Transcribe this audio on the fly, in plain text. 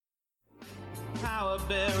Power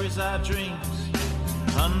buries our dreams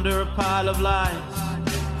under a pile of lies.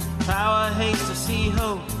 Power hates to see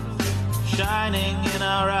hope shining in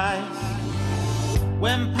our eyes.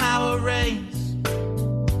 When power reigns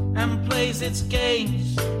and plays its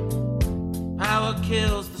games, power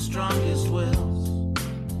kills the strongest wills.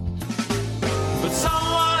 But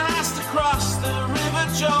someone has to cross the River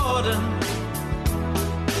Jordan.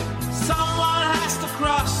 Someone has to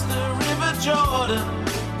cross the River Jordan.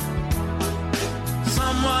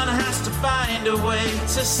 Someone has to find a way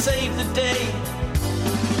to save the day.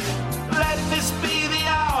 Let this be the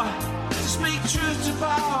hour to speak truth to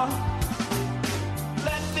power.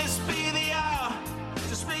 Let this be the hour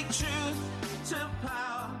to speak truth to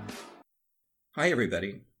power. Hi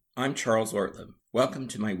everybody, I'm Charles Ortlieb. Welcome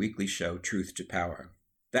to my weekly show, Truth to Power.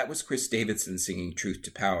 That was Chris Davidson singing Truth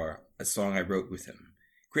to Power, a song I wrote with him.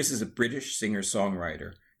 Chris is a British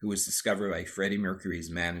singer-songwriter who was discovered by Freddie Mercury's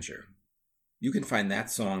manager. You can find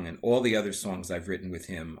that song and all the other songs I've written with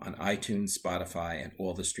him on iTunes, Spotify, and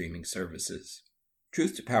all the streaming services.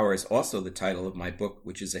 Truth to Power is also the title of my book,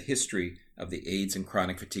 which is a history of the AIDS and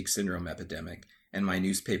chronic fatigue syndrome epidemic, and my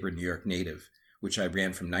newspaper, New York Native, which I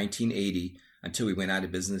ran from 1980 until we went out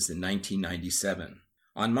of business in 1997.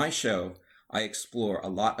 On my show, I explore a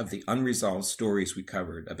lot of the unresolved stories we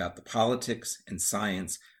covered about the politics and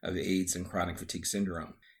science of AIDS and chronic fatigue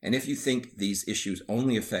syndrome. And if you think these issues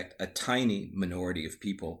only affect a tiny minority of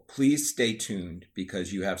people, please stay tuned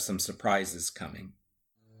because you have some surprises coming.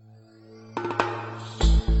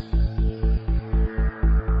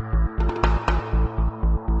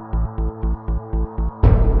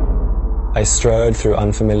 I strode through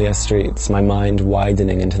unfamiliar streets, my mind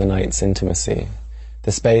widening into the night's intimacy.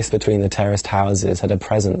 The space between the terraced houses had a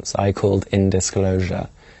presence I called indisclosure,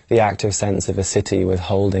 the active sense of a city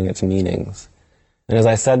withholding its meanings. And as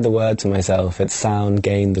I said the word to myself, its sound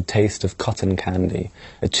gained the taste of cotton candy,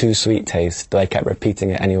 a too sweet taste, but I kept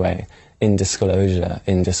repeating it anyway. Indisclosure,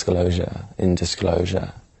 indisclosure,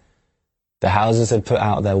 indisclosure. The houses had put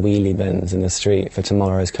out their wheelie bins in the street for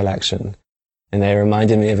tomorrow's collection, and they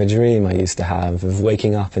reminded me of a dream I used to have, of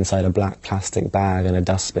waking up inside a black plastic bag in a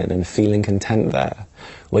dustbin and feeling content there,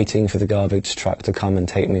 waiting for the garbage truck to come and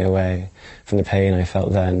take me away from the pain I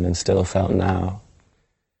felt then and still felt now.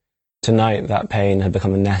 Tonight, that pain had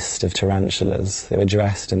become a nest of tarantulas. They were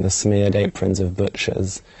dressed in the smeared aprons of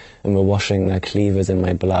butchers and were washing their cleavers in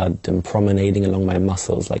my blood and promenading along my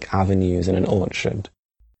muscles like avenues in an orchard.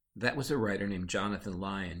 That was a writer named Jonathan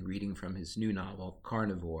Lyon reading from his new novel,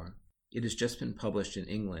 Carnivore. It has just been published in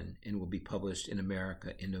England and will be published in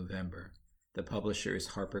America in November. The publisher is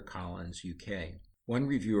HarperCollins UK. One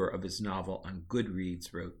reviewer of his novel on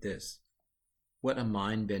Goodreads wrote this: "What a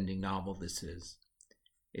mind-bending novel this is.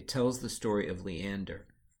 It tells the story of Leander,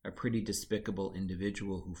 a pretty despicable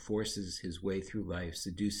individual who forces his way through life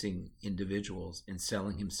seducing individuals and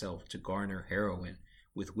selling himself to garner heroin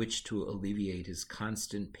with which to alleviate his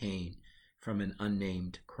constant pain from an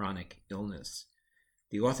unnamed chronic illness.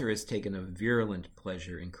 The author has taken a virulent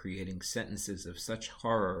pleasure in creating sentences of such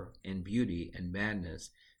horror and beauty and madness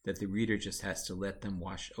that the reader just has to let them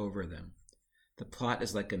wash over them. The plot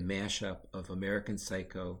is like a mashup of American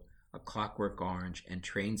Psycho, A Clockwork Orange, and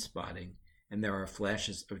Trainspotting, and there are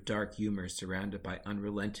flashes of dark humor surrounded by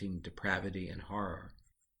unrelenting depravity and horror.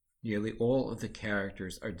 Nearly all of the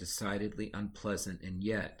characters are decidedly unpleasant, and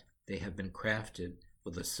yet they have been crafted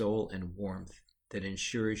with a soul and warmth that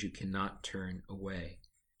ensures you cannot turn away.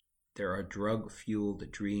 There are drug-fueled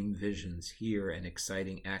dream visions here and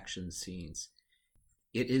exciting action scenes.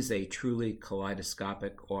 It is a truly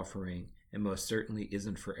kaleidoscopic offering, and most certainly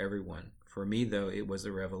isn't for everyone. For me, though, it was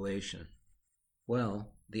a revelation."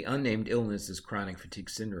 Well, the unnamed illness is chronic fatigue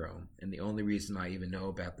syndrome, and the only reason I even know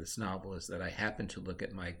about this novel is that I happened to look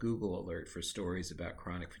at my Google alert for stories about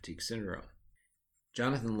chronic fatigue syndrome.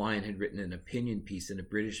 Jonathan Lyon had written an opinion piece in a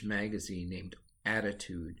British magazine named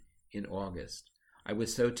Attitude in August. I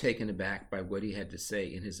was so taken aback by what he had to say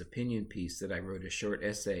in his opinion piece that I wrote a short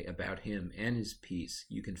essay about him and his piece.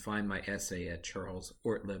 You can find my essay at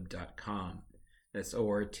charlesortlieb.com. That's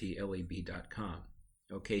ORTLEB.com.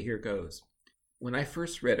 Okay, here goes. When I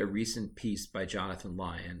first read a recent piece by Jonathan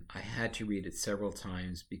Lyon, I had to read it several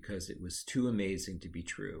times because it was too amazing to be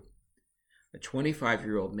true. A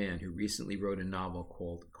 25-year-old man who recently wrote a novel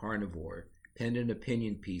called Carnivore penned an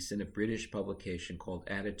opinion piece in a British publication called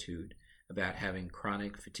Attitude about having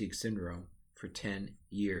chronic fatigue syndrome for 10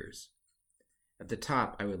 years. At the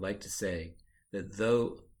top, I would like to say that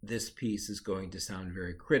though this piece is going to sound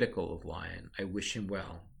very critical of Lyon, I wish him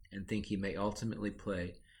well and think he may ultimately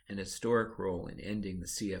play an historic role in ending the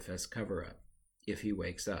CFS cover-up, if he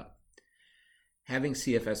wakes up. Having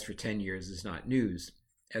CFS for 10 years is not news.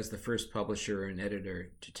 As the first publisher and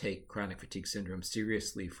editor to take chronic fatigue syndrome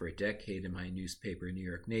seriously for a decade in my newspaper, New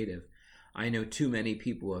York Native, I know too many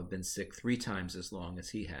people who have been sick 3 times as long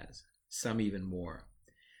as he has, some even more.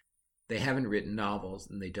 They haven't written novels,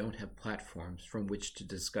 and they don't have platforms from which to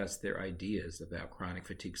discuss their ideas about chronic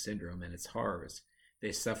fatigue syndrome and its horrors.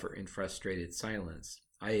 They suffer in frustrated silence.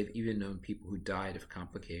 I have even known people who died of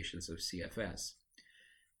complications of CFS.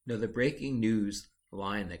 Now, the breaking news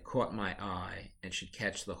line that caught my eye and should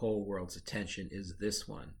catch the whole world's attention is this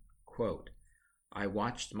one, quote, "I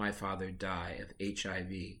watched my father die of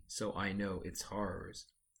HIV, so I know its horrors,"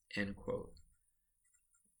 end quote.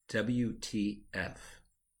 WTF.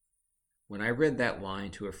 When I read that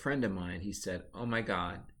line to a friend of mine, he said, "Oh my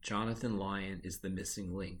God, Jonathan Lyon is the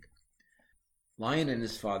missing link." Lyon and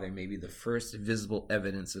his father may be the first visible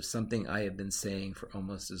evidence of something I have been saying for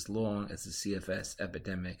almost as long as the CFS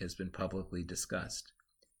epidemic has been publicly discussed.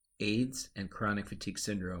 AIDS and chronic fatigue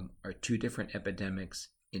syndrome are 2 different epidemics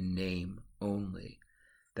in name only.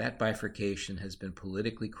 That bifurcation has been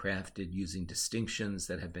politically crafted using distinctions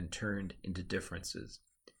that have been turned into differences,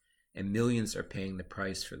 and millions are paying the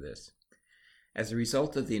price for this. As a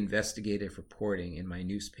result of the investigative reporting in my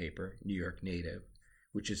newspaper, New York Native,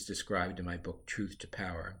 which is described in my book Truth to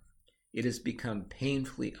Power, it has become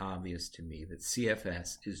painfully obvious to me that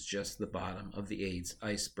CFS is just the bottom of the AIDS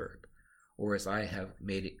iceberg, or as I have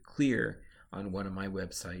made it clear on one of my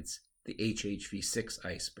websites, the HHV6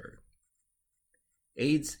 iceberg.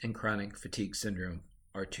 AIDS and chronic fatigue syndrome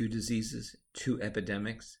are 2 diseases, 2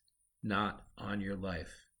 epidemics, not on your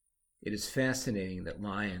life. It is fascinating that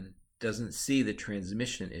Lyon doesn't see the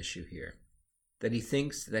transmission issue here, that he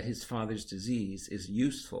thinks that his father's disease is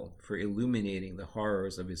useful for illuminating the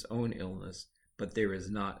horrors of his own illness, but there is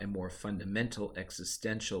not a more fundamental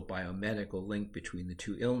existential biomedical link between the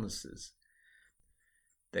 2 illnesses.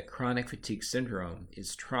 That chronic fatigue syndrome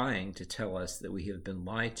is trying to tell us that we have been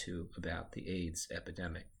lied to about the AIDS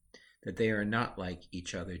epidemic, that they are not like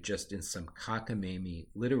each other just in some cockamamie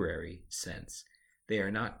literary sense. They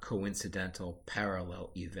are not coincidental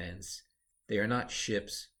parallel events. They are not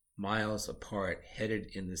ships miles apart headed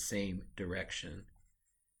in the same direction.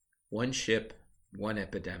 1 ship, 1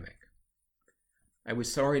 epidemic. I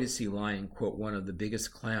was sorry to see Lyon quote one of the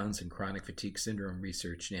biggest clowns in chronic fatigue syndrome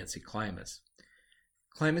research, Nancy Klimas.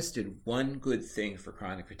 Klimas did one good thing for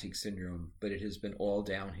chronic fatigue syndrome, but it has been all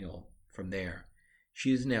downhill from there.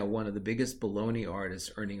 She is now one of the biggest baloney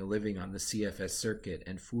artists earning a living on the CFS circuit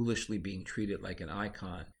and foolishly being treated like an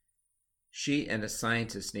icon. She and a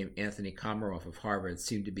scientist named Anthony Komaroff of Harvard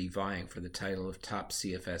seem to be vying for the title of top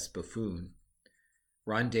CFS buffoon.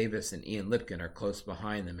 Ron Davis and Ian Lipkin are close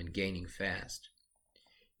behind them and gaining fast.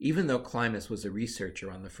 Even though Klimas was a researcher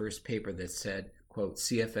on the first paper that said, quote,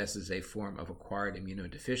 CFS is a form of acquired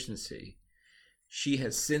immunodeficiency, she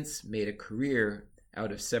has since made a career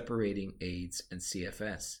out of separating AIDS and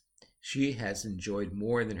CFS. She has enjoyed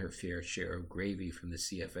more than her fair share of gravy from the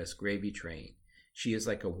CFS gravy train. She is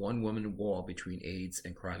like a one-woman wall between AIDS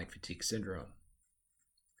and chronic fatigue syndrome.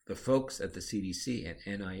 The folks at the CDC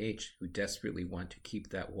and NIH who desperately want to keep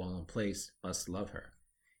that wall in place must love her.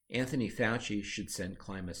 Anthony Fauci should send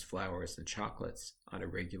Klimas flowers and chocolates on a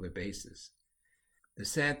regular basis. The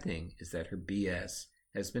sad thing is that her BS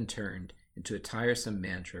has been turned into a tiresome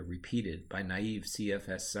mantra repeated by naive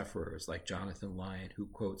CFS sufferers like Jonathan Lyon, who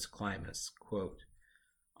quotes Klimas, quote,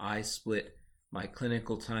 I split my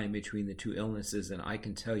clinical time between the 2 illnesses, and I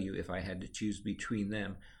can tell you if I had to choose between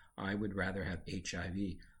them, I would rather have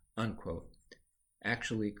HIV, unquote.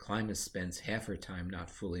 Actually, Klimas spends half her time not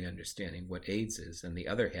fully understanding what AIDS is, and the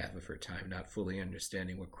other half of her time not fully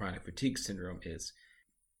understanding what chronic fatigue syndrome is.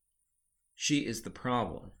 She is the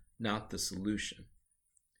problem, not the solution.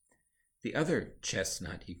 The other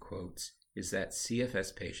chestnut he quotes is that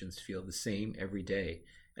CFS patients feel the same every day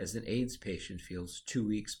as an AIDS patient feels 2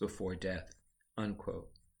 weeks before death,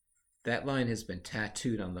 unquote. That line has been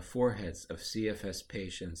tattooed on the foreheads of CFS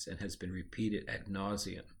patients and has been repeated ad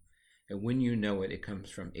nauseum. And when you know it, it comes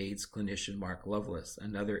from AIDS clinician Mark Lovelace,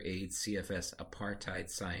 another AIDS CFS apartheid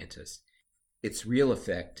scientist. Its real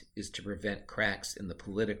effect is to prevent cracks in the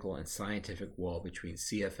political and scientific wall between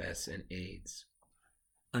CFS and AIDS.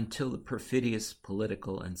 Until the perfidious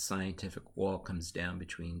political and scientific wall comes down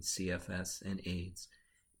between CFS and AIDS,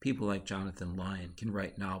 people like Jonathan Lyon can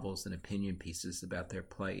write novels and opinion pieces about their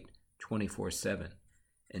plight 24/7,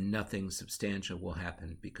 and nothing substantial will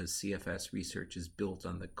happen because CFS research is built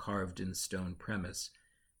on the carved-in-stone premise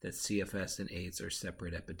that CFS and AIDS are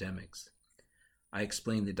separate epidemics. I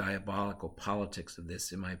explain the diabolical politics of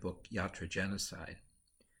this in my book Yatra Genocide.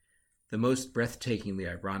 The most breathtakingly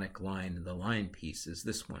ironic line in the Lion piece is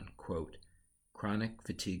this one, quote, "Chronic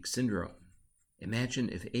fatigue syndrome. Imagine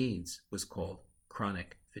if AIDS was called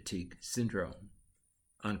chronic fatigue syndrome,"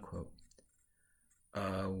 unquote.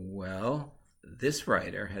 Well, this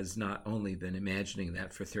writer has not only been imagining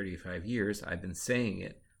that for 35 years, I've been saying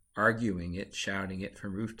it, arguing it, shouting it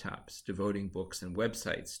from rooftops, devoting books and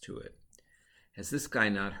websites to it. Has this guy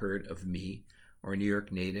not heard of me, or New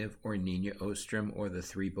York Native, or Nina Ostrom, or the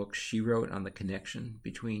 3 books she wrote on the connection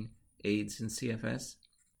between AIDS and CFS?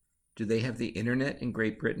 Do they have the internet in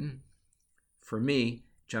Great Britain? For me,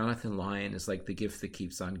 Jonathan Lyon is like the gift that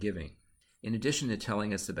keeps on giving. In addition to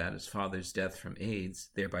telling us about his father's death from AIDS,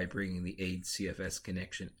 thereby bringing the AIDS-CFS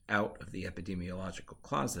connection out of the epidemiological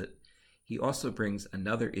closet, he also brings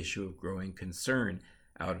another issue of growing concern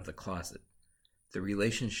out of the closet: the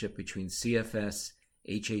relationship between CFS,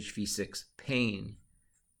 HHV6 pain,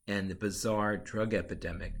 and the bizarre drug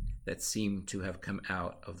epidemic that seemed to have come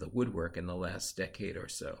out of the woodwork in the last decade or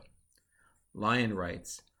so. Lyon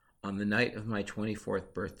writes, "On the night of my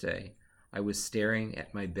 24th birthday, I was staring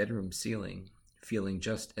at my bedroom ceiling, feeling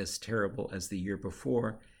just as terrible as the year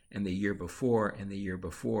before, and the year before, and the year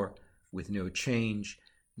before, with no change,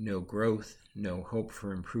 no growth, no hope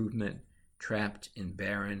for improvement, trapped in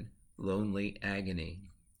barren, lonely agony.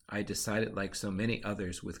 I decided, like so many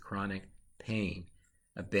others with chronic pain,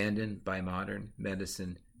 abandoned by modern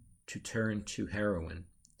medicine, to turn to heroin.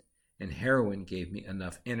 And heroin gave me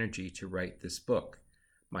enough energy to write this book.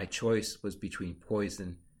 My choice was between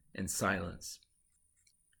poison and silence."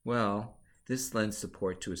 Well, this lends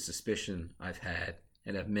support to a suspicion I've had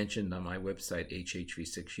and I've mentioned on my website,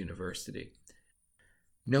 HHV6 University.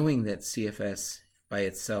 Knowing that CFS by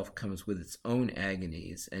itself comes with its own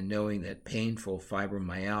agonies, and knowing that painful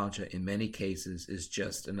fibromyalgia in many cases is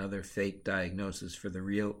just another fake diagnosis for the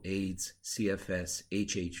real AIDS, CFS,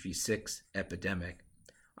 HHV6 epidemic,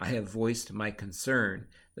 I have voiced my concern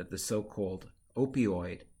that the so-called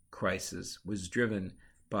opioid crisis was driven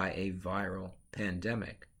by a viral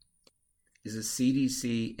pandemic. Is a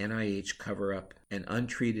CDC, NIH cover-up and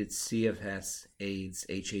untreated CFS, AIDS,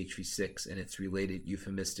 HHV6, and its related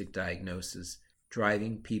euphemistic diagnosis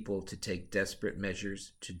driving people to take desperate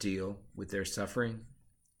measures to deal with their suffering?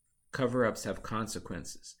 Cover-ups have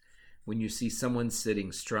consequences. When you see someone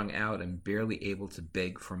sitting strung out and barely able to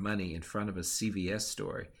beg for money in front of a CVS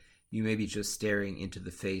store, you may be just staring into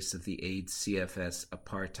the face of the AIDS CFS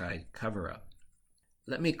apartheid cover-up.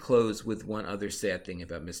 Let me close with one other sad thing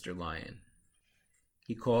about Mr. Lyon.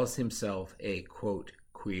 He calls himself a, quote,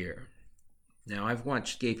 queer. Now, I've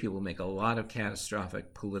watched gay people make a lot of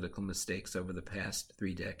catastrophic political mistakes over the past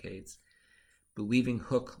 3 decades. Believing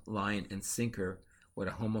hook, line, and sinker what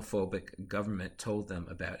a homophobic government told them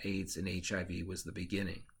about AIDS and HIV was the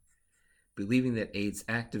beginning. Believing that AIDS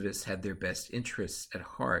activists had their best interests at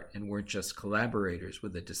heart and weren't just collaborators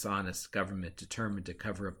with a dishonest government determined to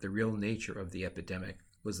cover up the real nature of the epidemic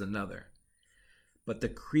was another. But the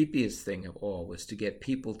creepiest thing of all was to get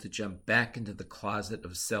people to jump back into the closet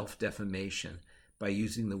of self-defamation by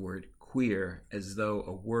using the word queer as though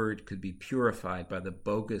a word could be purified by the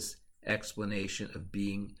bogus explanation of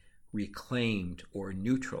being reclaimed or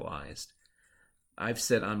neutralized. I've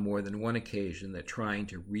said on more than one occasion that trying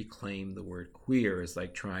to reclaim the word queer is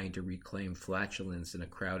like trying to reclaim flatulence in a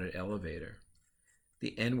crowded elevator.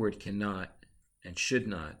 The N-word cannot and should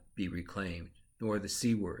not be reclaimed, nor the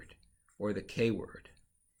C-word, or the K-word,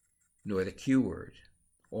 nor the Q-word.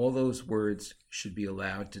 All those words should be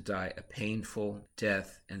allowed to die a painful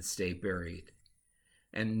death and stay buried.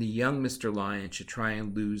 And the young Mr. Lyon should try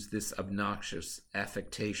and lose this obnoxious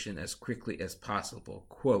affectation as quickly as possible.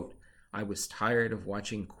 Quote, "I was tired of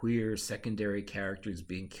watching queer secondary characters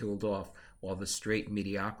being killed off while the straight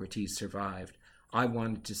mediocrity survived. I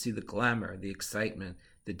wanted to see the glamour, the excitement,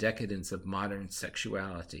 the decadence of modern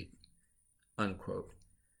sexuality." Unquote.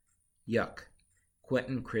 Yuck.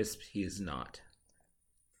 Quentin Crisp he is not.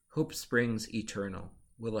 Hope springs eternal.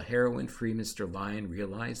 Will a heroin-free Mr. Lyon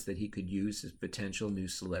realize that he could use his potential new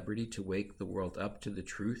celebrity to wake the world up to the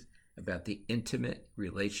truth about the intimate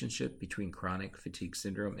relationship between chronic fatigue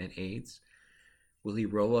syndrome and AIDS? Will he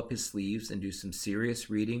roll up his sleeves and do some serious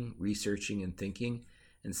reading, researching, and thinking,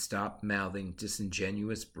 and stop mouthing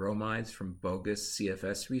disingenuous bromides from bogus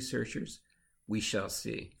CFS researchers? We shall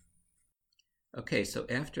see. Okay, so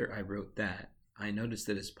after I wrote that, I noticed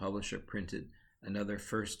that his publisher printed another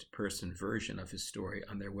first-person version of his story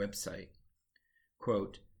on their website.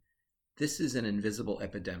 Quote, "This is an invisible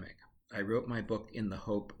epidemic. I wrote my book in the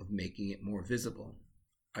hope of making it more visible.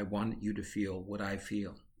 I wanted you to feel what I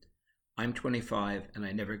feel. I'm 25 and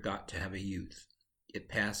I never got to have a youth. It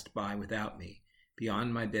passed by without me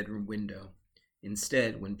beyond my bedroom window.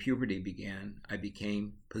 Instead, when puberty began, I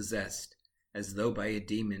became possessed, as though by a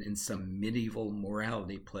demon in some medieval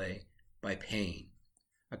morality play, by pain.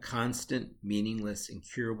 A constant, meaningless,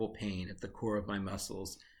 incurable pain at the core of my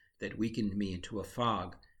muscles that weakened me into a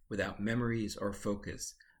fog without memories or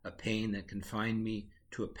focus, a pain that confined me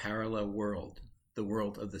to a parallel world, the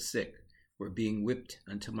world of the sick, where being whipped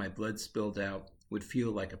until my blood spilled out would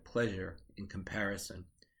feel like a pleasure in comparison.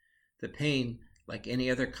 The pain, like any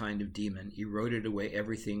other kind of demon, eroded away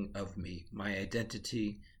everything of me, my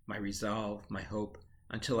identity, my resolve, my hope,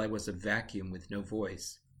 until I was a vacuum with no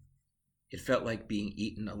voice. It felt like being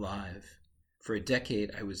eaten alive. For a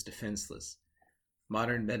decade, I was defenseless.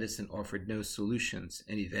 Modern medicine offered no solutions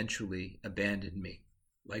and eventually abandoned me.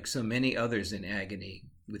 Like so many others in agony,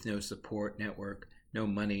 with no support network, no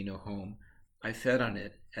money, no home, I fed on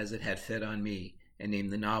it as it had fed on me and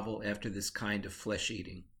named the novel after this kind of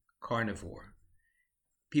flesh-eating, carnivore.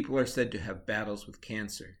 People are said to have battles with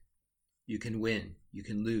cancer. You can win, you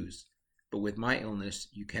can lose, but with my illness,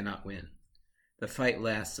 you cannot win. The fight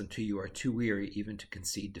lasts until you are too weary even to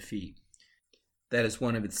concede defeat. That is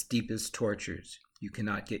one of its deepest tortures. You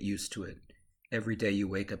cannot get used to it. Every day you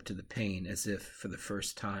wake up to the pain as if for the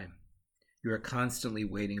first time. You are constantly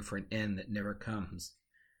waiting for an end that never comes.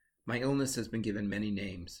 My illness has been given many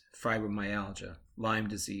names: fibromyalgia, Lyme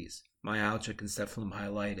disease, myalgic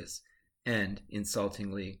encephalomyelitis, and,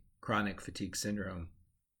 insultingly, chronic fatigue syndrome.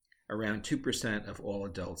 Around 2% of all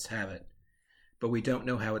adults have it. But we don't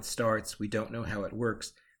know how it starts, we don't know how it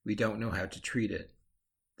works, we don't know how to treat it.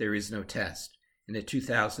 There is no test. In a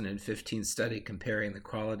 2015 study comparing the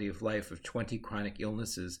quality of life of 20 chronic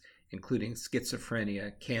illnesses, including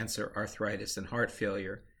schizophrenia, cancer, arthritis, and heart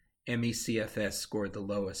failure, ME/CFS scored the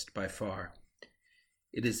lowest by far.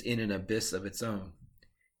 It is in an abyss of its own.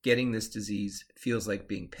 Getting this disease feels like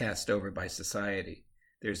being passed over by society.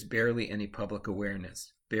 There's barely any public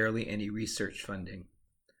awareness, barely any research funding.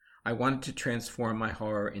 I wanted to transform my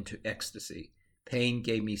horror into ecstasy. Pain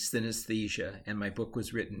gave me synesthesia, and my book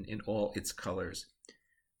was written in all its colors.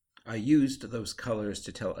 I used those colors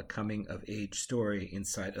to tell a coming-of-age story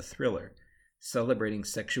inside a thriller, celebrating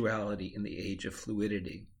sexuality in the age of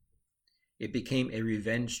fluidity. It became a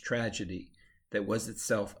revenge tragedy that was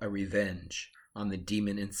itself a revenge on the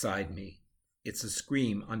demon inside me. It's a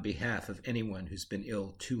scream on behalf of anyone who's been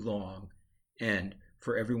ill too long, and,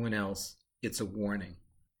 for everyone else, it's a warning.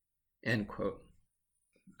 End quote.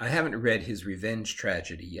 I haven't read his revenge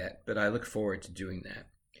tragedy yet, but I look forward to doing that.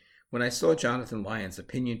 When I saw Jonathan Lyon's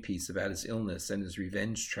opinion piece about his illness and his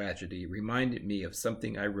revenge tragedy, it reminded me of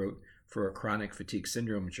something I wrote for a chronic fatigue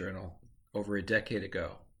syndrome journal over a decade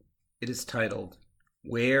ago. It is titled,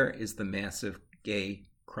 "Where is the Massive Gay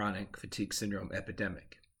Chronic Fatigue Syndrome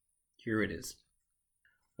Epidemic?" Here it is.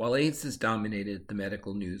 While AIDS has dominated the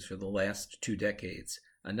medical news for the last 2 decades,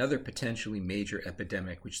 another potentially major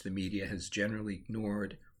epidemic which the media has generally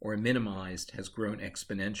ignored or minimized has grown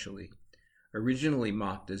exponentially. Originally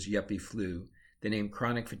mocked as yuppie flu, the name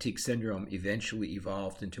chronic fatigue syndrome eventually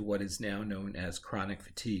evolved into what is now known as chronic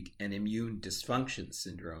fatigue and immune dysfunction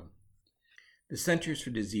syndrome. The Centers for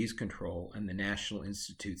Disease Control and the National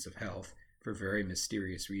Institutes of Health, for very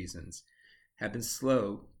mysterious reasons, have been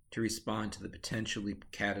slow to respond to the potentially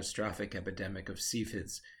catastrophic epidemic of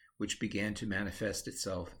CFIDs, which began to manifest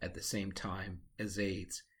itself at the same time as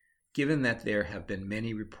AIDS. Given that there have been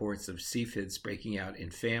many reports of CFIDs breaking out in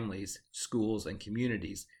families, schools, and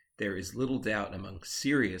communities, there is little doubt among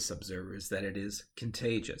serious observers that it is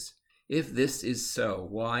contagious. If this is so,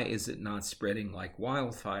 why is it not spreading like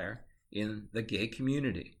wildfire in the gay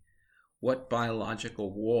community? What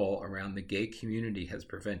biological wall around the gay community has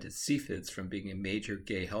prevented CFIDs from being a major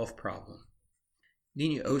gay health problem?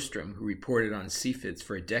 Nina Ostrom, who reported on CFIDs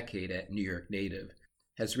for a decade at New York Native,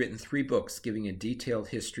 has written 3 books giving a detailed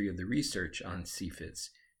history of the research on CFIDs.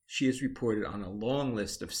 She has reported on a long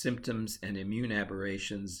list of symptoms and immune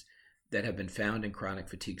aberrations that have been found in chronic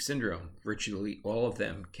fatigue syndrome. Virtually all of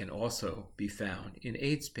them can also be found in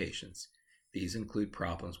AIDS patients. These include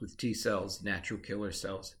problems with T cells, natural killer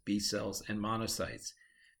cells, B cells, and monocytes.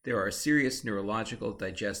 There are serious neurological,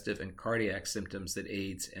 digestive, and cardiac symptoms that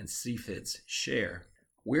AIDS and CFIDs share.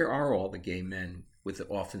 Where are all the gay men with the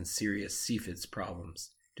often serious CFIDs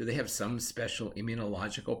problems? Do they have some special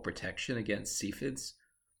immunological protection against CFIDs?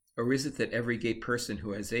 Or is it that every gay person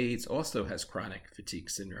who has AIDS also has chronic fatigue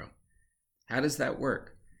syndrome? How does that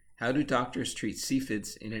work? How do doctors treat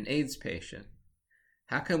CFIDs in an AIDS patient?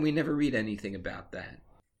 How come we never read anything about that?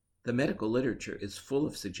 The medical literature is full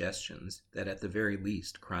of suggestions that at the very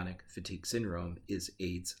least chronic fatigue syndrome is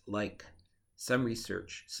AIDS-like. Some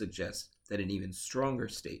research suggests that an even stronger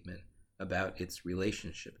statement, about its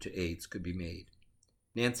relationship to AIDS could be made.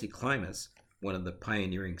 Nancy Klimas, one of the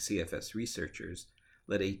pioneering CFS researchers,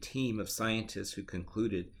 led a team of scientists who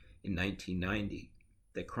concluded in 1990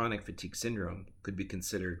 that chronic fatigue syndrome could be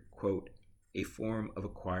considered, quote, a form of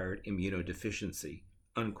acquired immunodeficiency,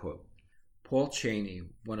 unquote. Paul Cheney,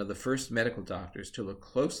 one of the first medical doctors to look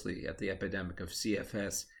closely at the epidemic of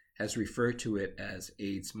CFS, has referred to it as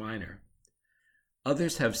AIDS minor.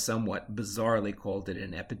 Others have somewhat bizarrely called it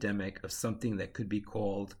an epidemic of something that could be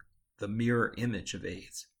called the mirror image of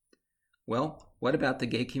AIDS. Well, what about the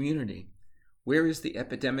gay community? Where is the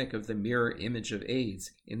epidemic of the mirror image of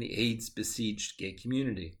AIDS in the AIDS-besieged gay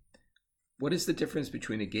community? What is the difference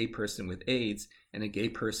between a gay person with AIDS and a gay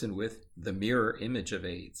person with the mirror image of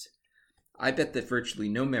AIDS? I bet that virtually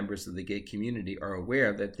no members of the gay community are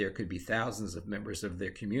aware that there could be thousands of members of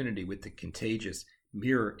their community with the contagious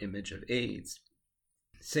mirror image of AIDS.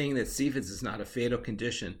 Saying that CFIDS is not a fatal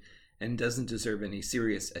condition and doesn't deserve any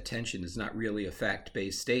serious attention is not really a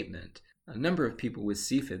fact-based statement. A number of people with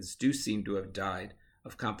CFIDS do seem to have died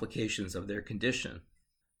of complications of their condition.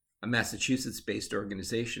 A Massachusetts-based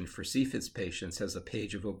organization for CFIDS patients has a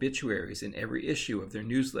page of obituaries in every issue of their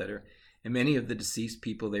newsletter, and many of the deceased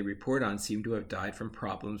people they report on seem to have died from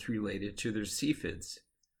problems related to their CFIDS.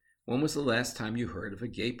 When was the last time you heard of a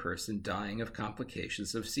gay person dying of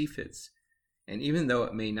complications of CFIDS? And even though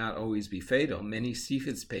it may not always be fatal, many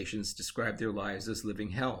CFIDS patients describe their lives as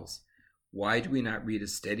living hells. Why do we not read a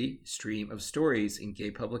steady stream of stories in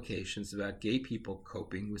gay publications about gay people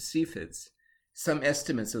coping with CFIDS? Some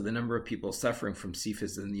estimates of the number of people suffering from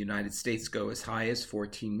CFIDS in the United States go as high as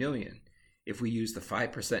 14 million. If we use the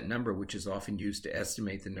 5% number, which is often used to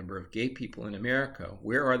estimate the number of gay people in America,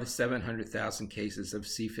 where are the 700,000 cases of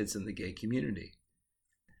CFIDS in the gay community?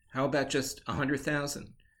 How about just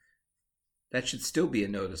 100,000? That should still be a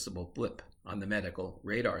noticeable blip on the medical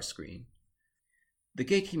radar screen. The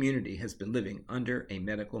gay community has been living under a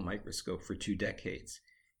medical microscope for 2 decades.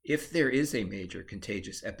 If there is a major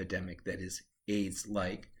contagious epidemic that is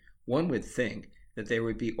AIDS-like, one would think that there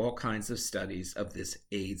would be all kinds of studies of this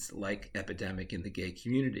AIDS-like epidemic in the gay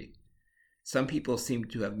community. Some people seem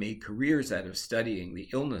to have made careers out of studying the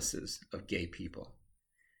illnesses of gay people.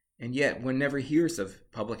 And yet, one never hears of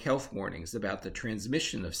public health warnings about the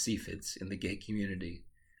transmission of CFIDS in the gay community.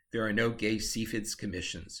 There are no gay CFIDS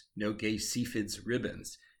commissions, no gay CFIDS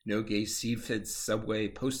ribbons, no gay CFIDS subway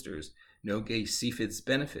posters, no gay CFIDS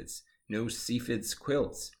benefits, no CFIDS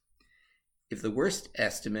quilts. If the worst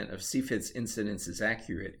estimate of CFIDS incidence is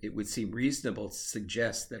accurate, it would seem reasonable to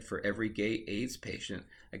suggest that for every gay AIDS patient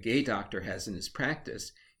a gay doctor has in his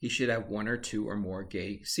practice, he should have 1 or 2 or more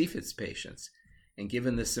gay CFIDS patients. And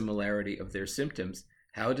given the similarity of their symptoms,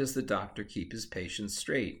 how does the doctor keep his patients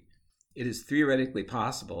straight? It is theoretically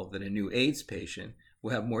possible that a new AIDS patient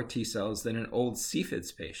will have more T cells than an old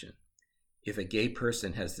CFIDS patient. If a gay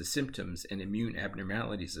person has the symptoms and immune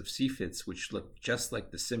abnormalities of CFIDS, which look just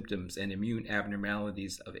like the symptoms and immune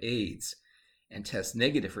abnormalities of AIDS, and tests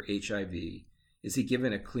negative for HIV, is he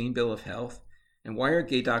given a clean bill of health? And why are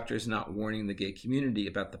gay doctors not warning the gay community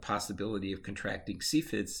about the possibility of contracting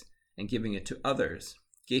CFIDS and giving it to others?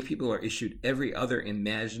 Gay people are issued every other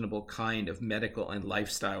imaginable kind of medical and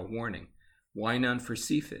lifestyle warning. Why none for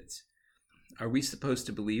CFIDS? Are we supposed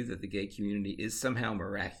to believe that the gay community is somehow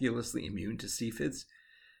miraculously immune to CFIDS?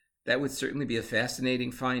 That would certainly be a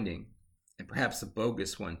fascinating finding, and perhaps a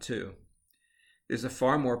bogus one too. There's a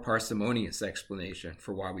far more parsimonious explanation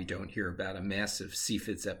for why we don't hear about a massive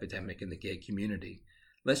CFIDS epidemic in the gay community.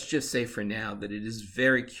 Let's just say for now that it is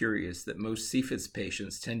very curious that most CFIDS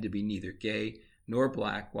patients tend to be neither gay nor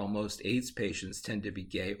black, while most AIDS patients tend to be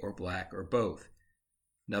gay or black or both.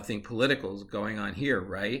 Nothing political is going on here,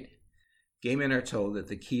 right? Gay men are told that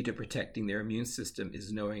the key to protecting their immune system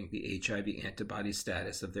is knowing the HIV antibody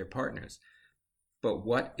status of their partners. But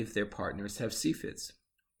what if their partners have CFIDS?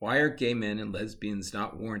 Why are gay men and lesbians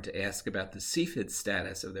not warned to ask about the CFIDS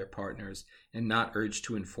status of their partners and not urged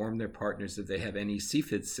to inform their partners if they have any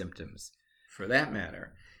CFIDS symptoms? For that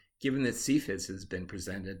matter, given that CFIDS has been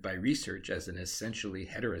presented by research as an essentially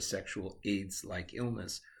heterosexual AIDS-like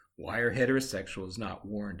illness, why are heterosexuals not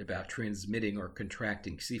warned about transmitting or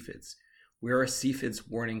contracting CFIDS? Where are CFIDS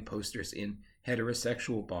warning posters in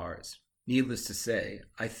heterosexual bars? Needless to say,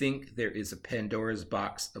 I think there is a Pandora's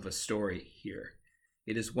box of a story here.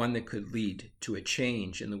 It is one that could lead to a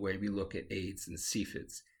change in the way we look at AIDS and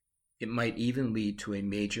CFIDS. It might even lead to a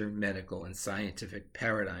major medical and scientific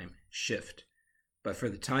paradigm shift. But for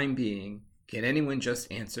the time being, can anyone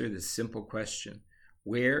just answer this simple question?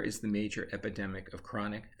 Where is the major epidemic of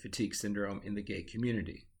chronic fatigue syndrome in the gay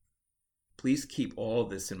community? Please keep all of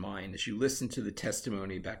this in mind as you listen to the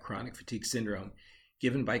testimony about chronic fatigue syndrome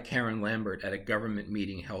given by Karen Lambert at a government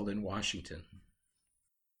meeting held in Washington.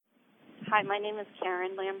 Hi, my name is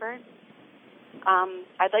Karen Lambert.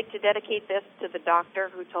 I'd like to dedicate this to the doctor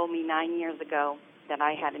who told me 9 years ago that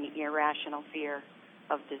I had an irrational fear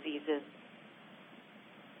of diseases.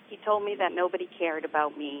 He told me that nobody cared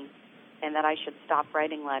about me and that I should stop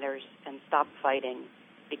writing letters and stop fighting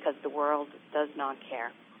because the world does not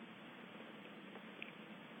care.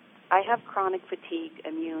 I have chronic fatigue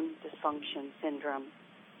immune dysfunction syndrome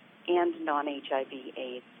and non-HIV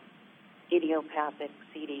AIDS, idiopathic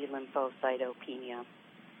CD lymphocytopenia.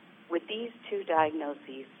 With these two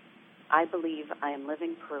diagnoses, I believe I am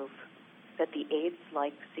living proof that the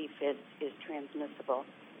AIDS-like CFID is transmissible,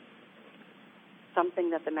 something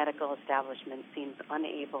that the medical establishment seems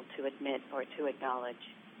unable to admit or to acknowledge.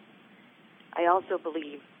 I also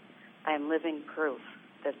believe I am living proof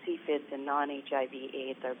that CFIDs and non-HIV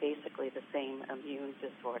AIDS are basically the same immune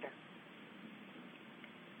disorder.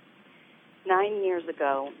 9 years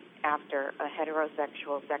ago, after a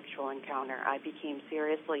heterosexual sexual encounter, I became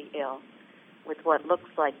seriously ill with what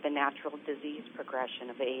looks like the natural disease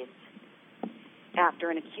progression of AIDS.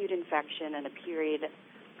 After an acute infection and a period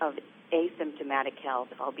of asymptomatic health,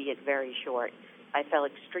 albeit very short, I fell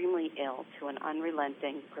extremely ill to an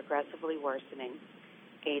unrelenting, progressively worsening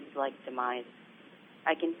AIDS-like demise.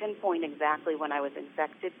 I can pinpoint exactly when I was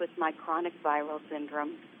infected with my chronic viral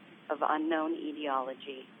syndrome of unknown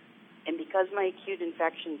etiology. And because my acute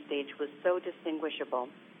infection stage was so distinguishable,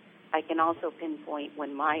 I can also pinpoint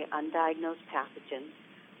when my undiagnosed pathogens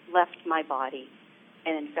left my body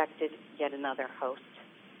and infected yet another host.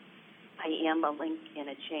 I am a link in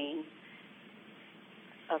a chain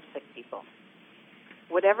of sick people.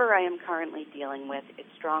 Whatever I am currently dealing with, it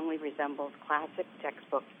strongly resembles classic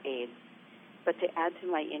textbook AIDS. But to add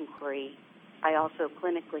to my inquiry, I also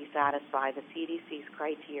clinically satisfy the CDC's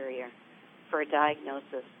criteria for a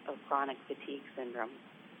diagnosis of chronic fatigue syndrome.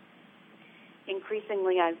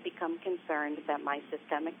 Increasingly, I've become concerned that my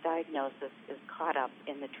systemic diagnosis is caught up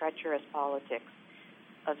in the treacherous politics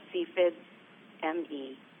of CFIDs,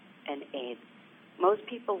 ME, and AIDS. Most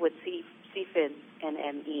people with CFIDs and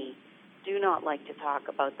ME do not like to talk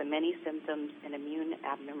about the many symptoms and immune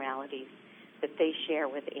abnormalities that they share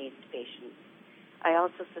with AIDS patients. I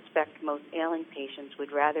also suspect most ailing patients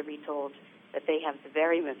would rather be told that they have the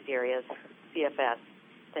very mysterious CFS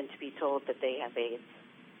than to be told that they have AIDS.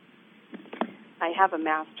 I have a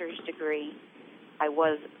master's degree. I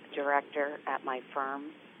was a director at my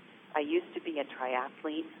firm. I used to be a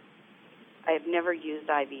triathlete. I have never used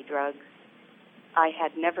IV drugs. I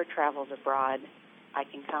had never traveled abroad. I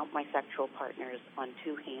can count my sexual partners on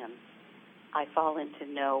two hands. I fall into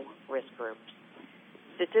no risk groups.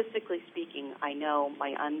 Statistically speaking, I know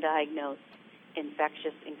my undiagnosed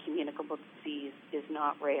infectious and communicable disease is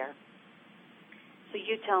not rare. So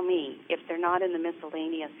you tell me, if they're not in the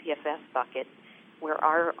miscellaneous CFS bucket, where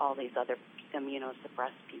are all these other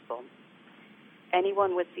immunosuppressed people?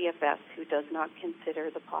 Anyone with CFS who does not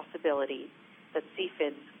consider the possibility that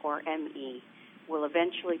CFIDs or ME will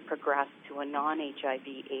eventually progress to a non-HIV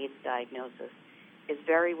AIDS diagnosis is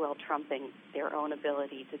very well trumping their own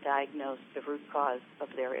ability to diagnose the root cause of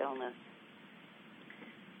their illness.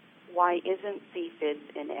 Why isn't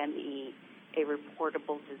CFIDs and ME a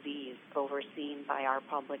reportable disease overseen by our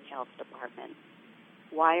public health department?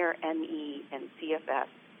 Why are ME and CFS,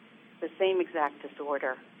 the same exact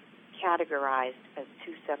disorder, categorized as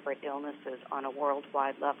two separate illnesses on a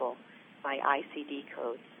worldwide level by ICD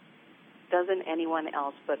codes? Doesn't anyone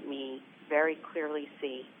else but me very clearly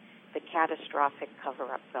see the catastrophic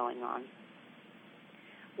cover-up going on?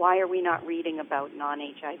 Why are we not reading about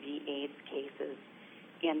non-HIV AIDS cases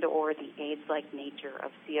and or the AIDS-like nature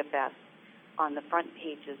of CFS on the front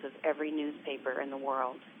pages of every newspaper in the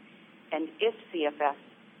world? And if CFS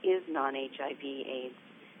is non-HIV AIDS,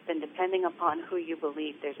 then depending upon who you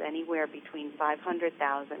believe, there's anywhere between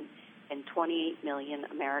 500,000 and 28 million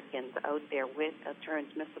Americans out there with a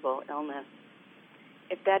transmissible illness.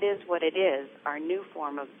 If that is what it is, our new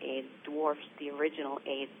form of AIDS dwarfs the original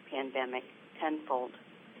AIDS pandemic tenfold.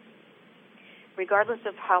 Regardless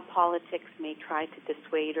of how politics may try to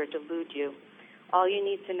dissuade or delude you, all you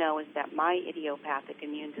need to know is that my idiopathic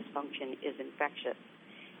immune dysfunction is infectious.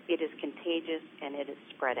 It is contagious and it is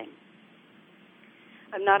spreading.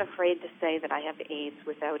 I'm not afraid to say that I have AIDS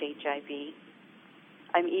without HIV.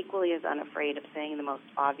 I'm equally as unafraid of saying the most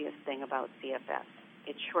obvious thing about CFS.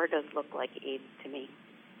 It sure does look like AIDS to me.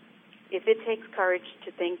 If it takes courage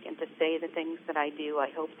to think and to say the things that I do, I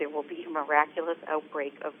hope there will be a miraculous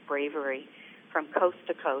outbreak of bravery from coast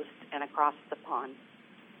to coast and across the pond.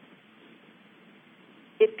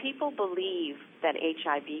 If people believe that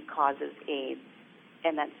HIV causes AIDS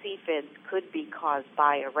and that CFIDS could be caused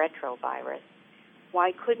by a retrovirus,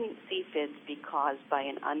 why couldn't CFIDS be caused by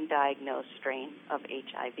an undiagnosed strain of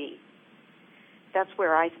HIV? That's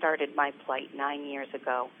where I started my plight 9 years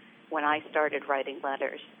ago when I started writing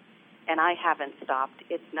letters. And I haven't stopped.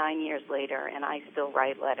 It's 9 years later, and I still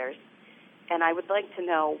write letters. And I would like to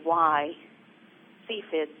know why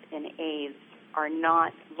CFIDS and AIDS are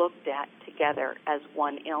not looked at together as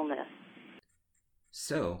one illness.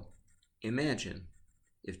 So, imagine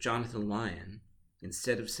if Jonathan Lyon,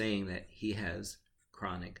 instead of saying that he has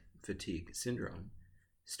chronic fatigue syndrome,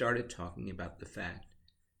 started talking about the fact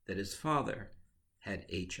that his father had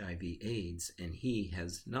HIV/AIDS and he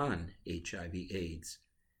has non-HIV/AIDS.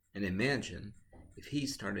 And imagine if he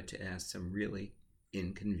started to ask some really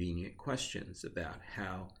inconvenient questions about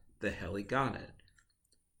how the hell he got it.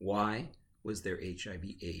 Why was there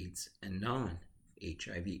HIV/AIDS and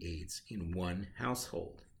non-HIV/AIDS in one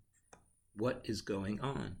household? What is going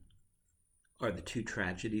on? Are the two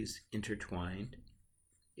tragedies intertwined?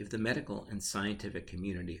 If the medical and scientific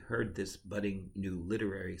community heard this budding new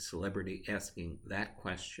literary celebrity asking that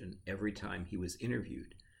question every time he was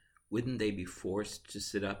interviewed, wouldn't they be forced to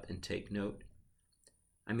sit up and take note?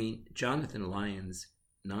 I mean, Jonathan Lyon's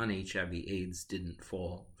non-HIV/AIDS didn't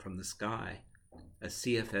fall from the sky. A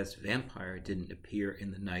CFS vampire didn't appear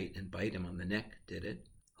in the night and bite him on the neck, did it?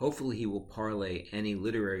 Hopefully he will parlay any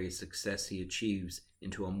literary success he achieves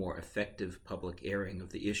into a more effective public airing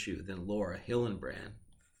of the issue than Laura Hillenbrand.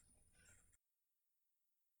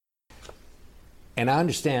 And I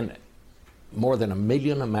understand more than 1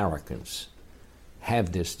 million Americans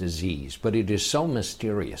have this disease, but it is so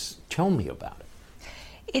mysterious. Tell me about it.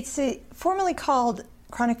 It's formerly called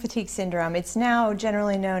chronic fatigue syndrome. It's now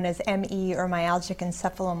generally known as ME, or myalgic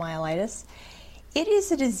encephalomyelitis. It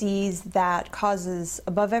is a disease that causes,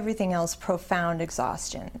 above everything else, profound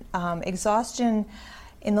exhaustion. Exhaustion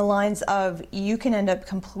in the lines of you can end up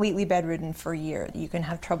completely bedridden for a year. You can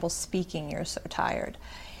have trouble speaking, you're so tired.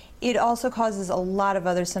 It also causes a lot of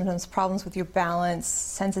other symptoms, problems with your balance,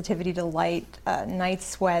 sensitivity to light, night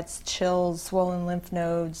sweats, chills, swollen lymph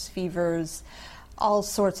nodes, fevers, all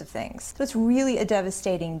sorts of things. So it's really a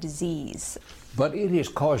devastating disease. But it has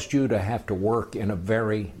caused you to have to work in a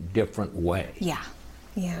very different way. Yeah.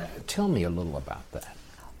 Tell me a little about that.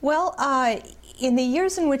 Well, in the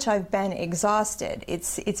years in which I've been exhausted,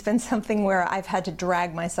 it's been something where I've had to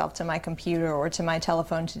drag myself to my computer or to my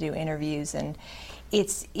telephone to do interviews, and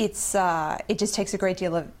it just takes a great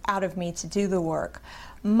deal out of me to do the work.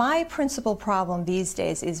 My principal problem these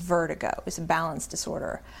days is vertigo. It's a balance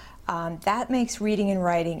disorder. That makes reading and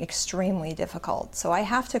writing extremely difficult. So I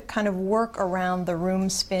have to kind of work around the room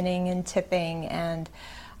spinning and tipping, and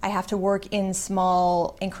I have to work in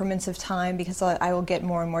small increments of time because I will get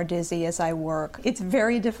more and more dizzy as I work. It's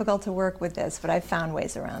very difficult to work with this, but I've found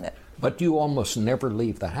ways around it. But you almost never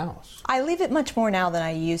leave the house. I leave it much more now than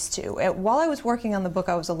I used to. While I was working on the book,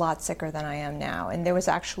 I was a lot sicker than I am now, and there was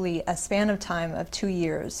actually a span of time of 2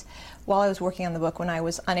 years while I was working on the book when I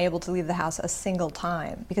was unable to leave the house a single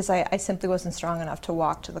time because I simply wasn't strong enough to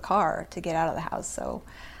walk to the car to get out of the house. So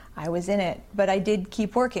I was in it, but I did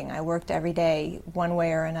keep working. I worked every day, one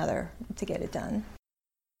way or another, to get it done.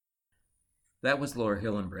 That was Laura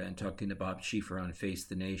Hillenbrand talking to Bob Schieffer on Face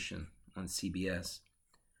the Nation on CBS.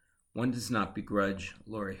 One does not begrudge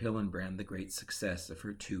Laura Hillenbrand the great success of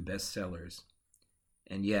her 2 bestsellers.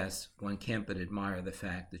 And yes, one can't but admire the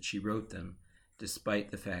fact that she wrote them,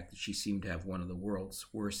 despite the fact that she seemed to have one of the world's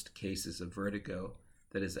worst cases of vertigo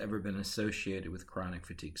that has ever been associated with chronic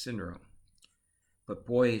fatigue syndrome. But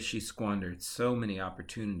boy, has she squandered so many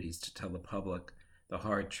opportunities to tell the public the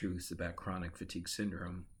hard truths about chronic fatigue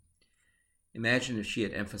syndrome. Imagine if she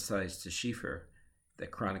had emphasized to Schieffer that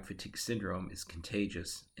chronic fatigue syndrome is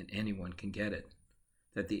contagious and anyone can get it,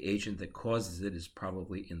 that the agent that causes it is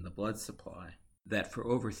probably in the blood supply, that for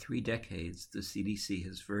over 3 decades the CDC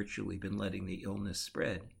has virtually been letting the illness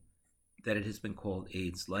spread, that it has been called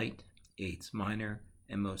AIDS light, AIDS minor,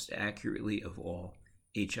 and most accurately of all,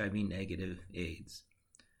 HIV-negative AIDS.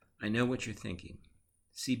 I know what you're thinking.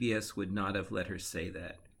 CBS would not have let her say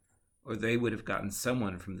that, or they would have gotten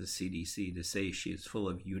someone from the CDC to say she is full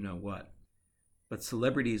of you-know-what. But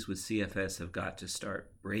celebrities with CFS have got to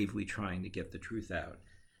start bravely trying to get the truth out.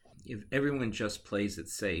 If everyone just plays it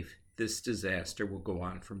safe, this disaster will go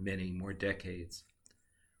on for many more decades.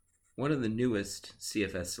 One of the newest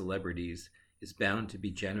CFS celebrities is bound to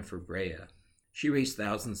be Jennifer Brea. She raised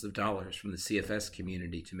thousands of dollars from the CFS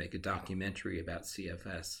community to make a documentary about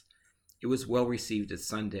CFS. It was well received at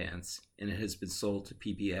Sundance, and it has been sold to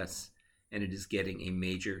PBS, and it is getting a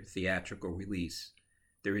major theatrical release.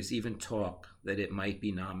 There is even talk that it might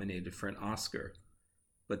be nominated for an Oscar,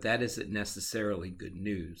 but that isn't necessarily good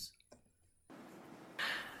news.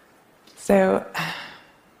 So,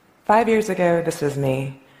 5 years ago, this was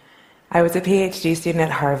me. I was a PhD student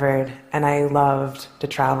at Harvard, and I loved to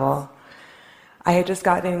travel. I had just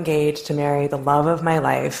gotten engaged to marry the love of my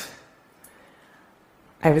life.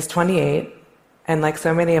 I was 28, and like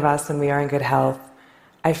so many of us when we are in good health,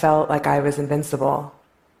 I felt like I was invincible.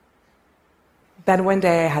 Then one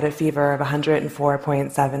day I had a fever of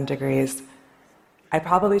 104.7 degrees. I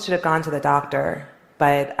probably should have gone to the doctor,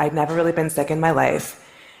 but I'd never really been sick in my life.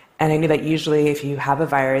 And I knew that usually if you have a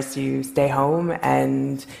virus, you stay home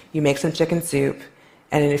and you make some chicken soup,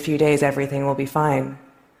 and in a few days everything will be fine.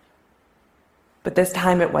 But this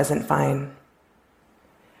time it wasn't fine.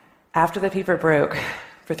 After the fever broke,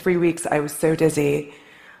 for 3 weeks I was so dizzy,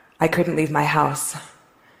 I couldn't leave my house.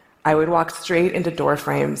 I would walk straight into door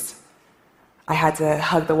frames. I had to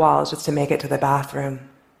hug the walls just to make it to the bathroom.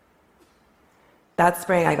 That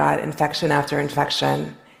spring I got infection after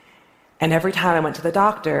infection. And every time I went to the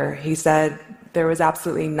doctor, he said there was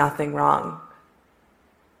absolutely nothing wrong.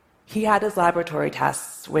 He had his laboratory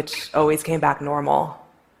tests, which always came back normal.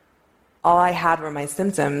 All I had were my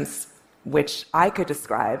symptoms, which I could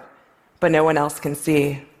describe, but no one else can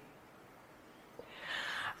see.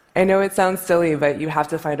 I know it sounds silly, but you have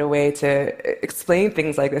to find a way to explain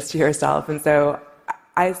things like this to yourself. And so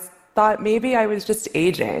I thought maybe I was just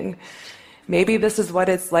aging. Maybe this is what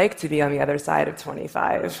it's like to be on the other side of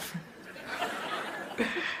 25.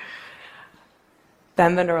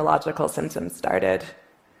 Then the neurological symptoms started.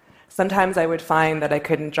 Sometimes I would find that I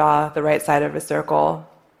couldn't draw the right side of a circle.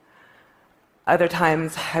 Other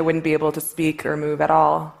times I wouldn't be able to speak or move at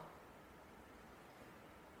all.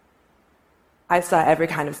 I saw every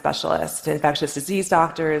kind of specialist: infectious disease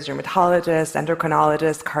doctors, rheumatologists,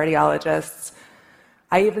 endocrinologists, cardiologists.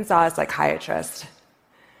 I even saw a psychiatrist.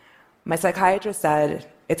 My psychiatrist said,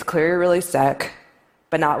 "It's clear you're really sick,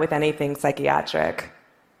 but not with anything psychiatric.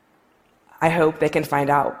 I hope they can find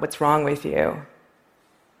out what's wrong with you."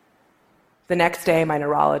 The next day, my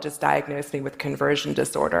neurologist diagnosed me with conversion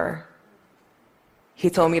disorder. He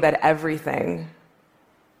told me that everything,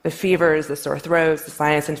 the fevers, the sore throats, the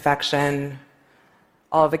sinus infection,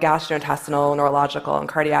 all of the gastrointestinal, neurological, and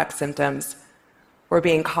cardiac symptoms were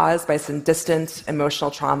being caused by some distant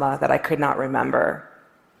emotional trauma that I could not remember.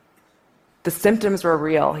 The symptoms were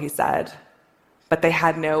real, he said, but they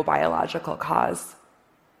had no biological cause.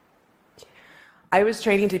 I was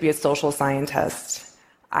training to be a social scientist.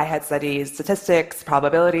 I had studied statistics,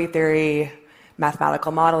 probability theory,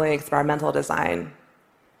 mathematical modeling, experimental design.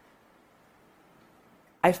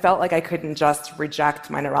 I felt like I couldn't just reject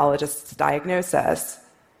my neurologist's diagnosis.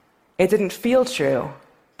 It didn't feel true,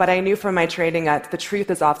 but I knew from my training that the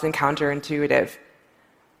truth is often counterintuitive,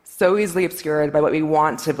 so easily obscured by what we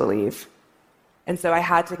want to believe. And so I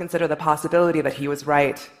had to consider the possibility that he was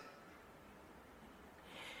right.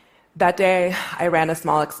 That day, I ran a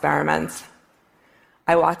small experiment.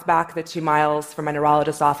 I walked back the 2 miles from my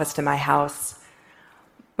neurologist's office to my house,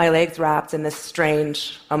 my legs wrapped in this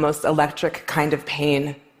strange, almost electric kind of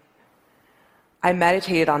pain. I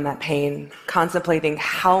meditated on that pain, contemplating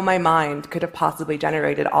how my mind could have possibly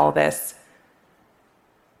generated all this.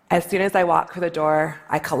 As soon as I walked through the door,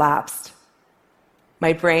 I collapsed.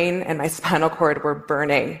 My brain and my spinal cord were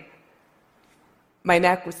burning. My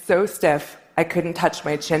neck was so stiff, I couldn't touch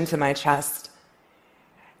my chin to my chest.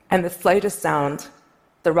 And the slightest sound,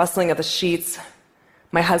 the rustling of the sheets,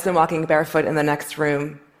 my husband walking barefoot in the next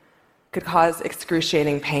room, could cause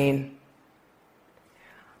excruciating pain.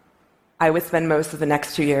 I would spend most of the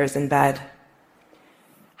next 2 years in bed.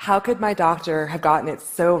 How could my doctor have gotten it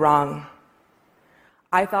so wrong?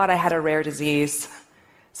 I thought I had a rare disease,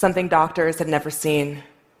 something doctors had never seen.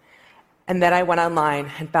 And then I went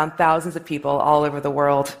online and found thousands of people all over the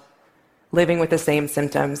world living with the same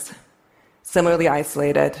symptoms, similarly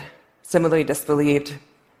isolated, similarly disbelieved.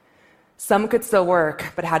 Some could still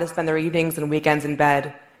work, but had to spend their evenings and weekends in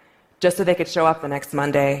bed just so they could show up the next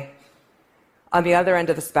Monday. On the other end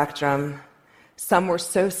of the spectrum, some were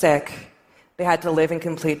so sick they had to live in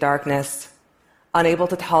complete darkness, unable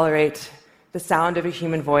to tolerate the sound of a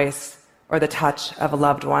human voice or the touch of a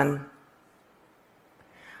loved one.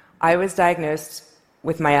 I was diagnosed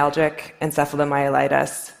with myalgic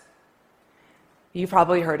encephalomyelitis. You've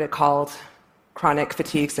probably heard it called chronic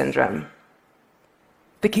fatigue syndrome.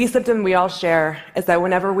 The key symptom we all share is that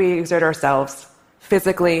whenever we exert ourselves,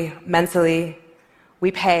 physically, mentally,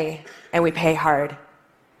 we pay, and we pay hard.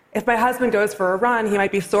 If my husband goes for a run, he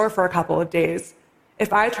might be sore for a couple of days.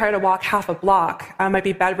 If I try to walk half a block, I might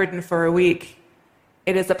be bedridden for a week.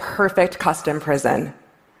 It is a perfect custom prison.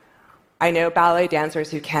 I know ballet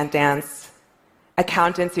dancers who can't dance,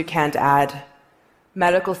 accountants who can't add,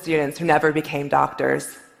 medical students who never became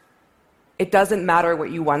doctors. It doesn't matter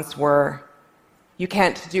what you once were. You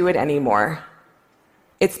can't do it anymore.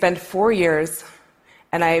 It's been 4 years,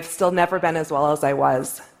 and I've still never been as well as I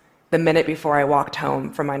was the minute before I walked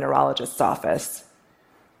home from my neurologist's office.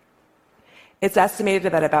 It's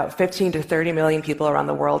estimated that about 15 to 30 million people around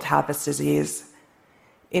the world have this disease.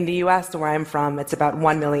 In the US, where I'm from, it's about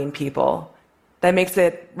 1 million people. That makes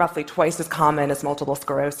it roughly twice as common as multiple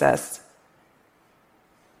sclerosis.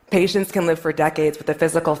 Patients can live for decades with the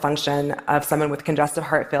physical function of someone with congestive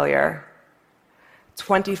heart failure.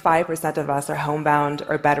 25% of us are homebound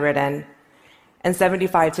or bedridden, and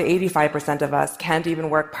 75 to 85% of us can't even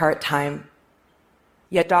work part-time.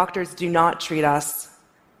 Yet doctors do not treat us,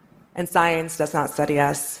 and science does not study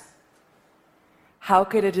us. How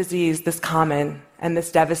could a disease this common and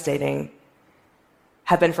this devastating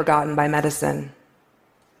have been forgotten by medicine?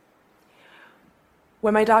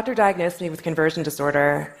 When my doctor diagnosed me with conversion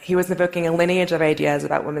disorder, he was invoking a lineage of ideas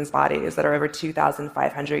about women's bodies that are over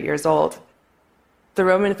 2,500 years old. The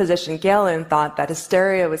Roman physician Galen thought that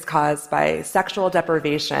hysteria was caused by sexual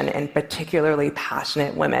deprivation in particularly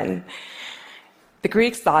passionate women. The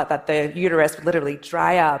Greeks thought that the uterus would literally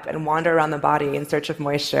dry up and wander around the body in search of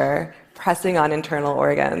moisture, pressing on internal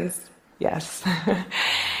organs. Yes.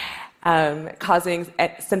 Causing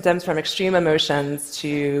symptoms from extreme emotions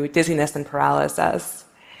to dizziness and paralysis.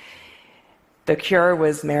 The cure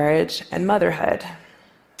was marriage and motherhood.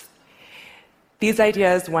 These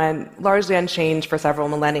ideas went largely unchanged for several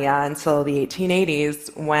millennia until the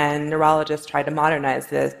 1880s, when neurologists tried to modernize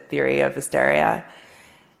the theory of hysteria.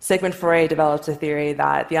 Sigmund Freud developed a theory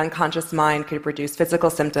that the unconscious mind could produce physical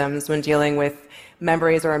symptoms when dealing with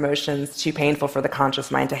memories or emotions too painful for the conscious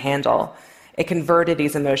mind to handle. It converted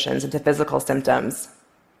these emotions into physical symptoms.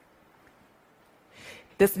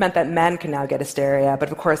 This meant that men could now get hysteria,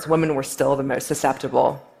 but of course, women were still the most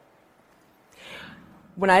susceptible.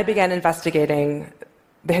 When I began investigating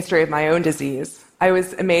the history of my own disease, I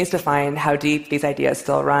was amazed to find how deep these ideas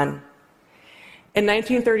still run. In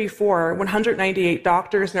 1934, 198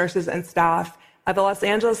 doctors, nurses, and staff at the Los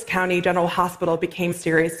Angeles County General Hospital became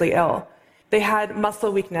seriously ill. They had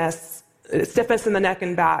muscle weakness, stiffness in the neck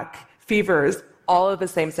and back, fevers, all of the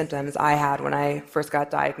same symptoms I had when I first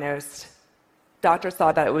got diagnosed. Doctors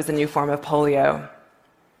thought that it was a new form of polio.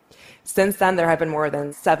 Since then, there have been more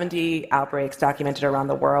than 70 outbreaks documented around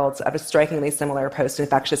the world of a strikingly similar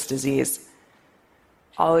post-infectious disease.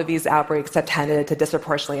 All of these outbreaks have tended to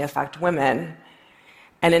disproportionately affect women.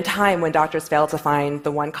 And in time, when doctors failed to find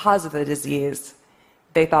the one cause of the disease,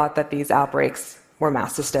 they thought that these outbreaks were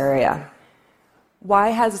mass hysteria. Why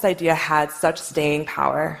has this idea had such staying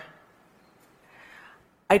power?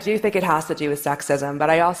 I do think it has to do with sexism, but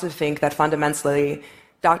I also think that fundamentally,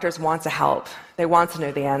 doctors want to help. They want to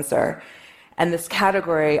know the answer. And this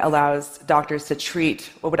category allows doctors to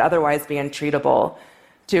treat what would otherwise be untreatable,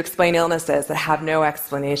 to explain illnesses that have no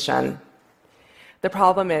explanation. The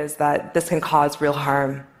problem is that this can cause real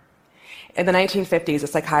harm. In the 1950s, a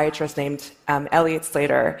psychiatrist named Elliot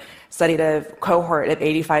Slater studied a cohort of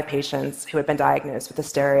 85 patients who had been diagnosed with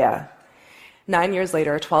hysteria. 9 years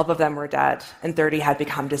later, 12 of them were dead, and 30 had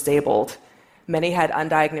become disabled. Many had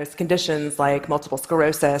undiagnosed conditions like multiple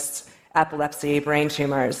sclerosis, epilepsy, brain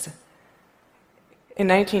tumors. In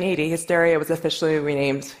 1980, hysteria was officially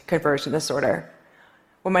renamed conversion disorder.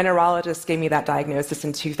 When my neurologist gave me that diagnosis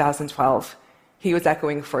in 2012, he was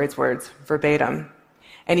echoing Freud's words verbatim.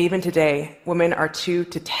 And even today, women are 2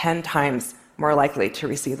 to 10 times more likely to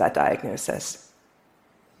receive that diagnosis.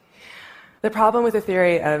 The problem with the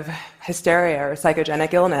theory of hysteria or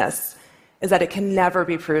psychogenic illness is that it can never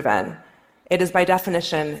be proven. It is by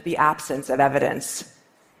definition the absence of evidence.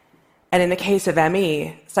 And in the case of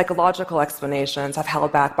ME, psychological explanations have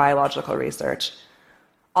held back biological research.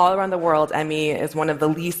 All around the world, ME is one of the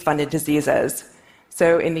least funded diseases.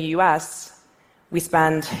 So in the US, we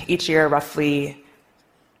spend each year roughly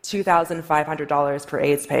 $2,500 per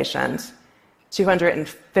AIDS patient,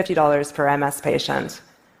 $250 per MS patient,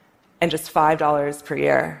 and just $5 per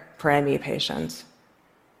year per ME patient.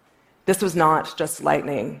 This was not just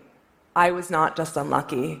lightning. I was not just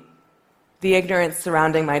unlucky. The ignorance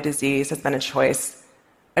surrounding my disease has been a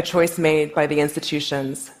choice made by the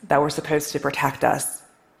institutions that were supposed to protect us.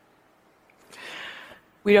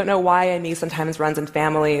 We don't know why ME sometimes runs in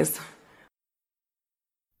families.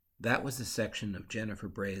 That was a section of Jennifer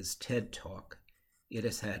Brea's TED Talk. It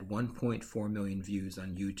has had 1.4 million views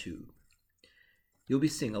on YouTube. You'll be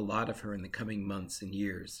seeing a lot of her in the coming months and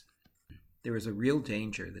years. There is a real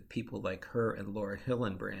danger that people like her and Laura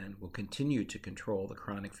Hillenbrand will continue to control the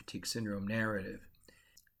chronic fatigue syndrome narrative.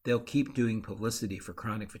 They'll keep doing publicity for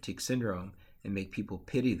chronic fatigue syndrome and make people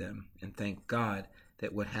pity them and thank God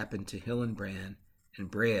that what happened to Hillenbrand and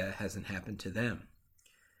Brea hasn't happened to them.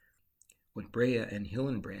 What Brea and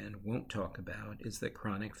Hillenbrand won't talk about is that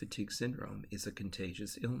chronic fatigue syndrome is a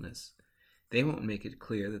contagious illness. They won't make it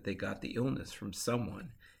clear that they got the illness from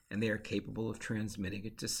someone and they are capable of transmitting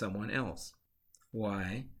it to someone else.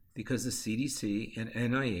 Why? Because the CDC and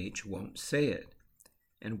NIH won't say it.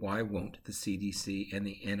 And why won't the CDC and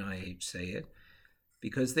the NIH say it?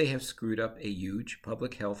 Because they have screwed up a huge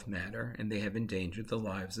public health matter and they have endangered the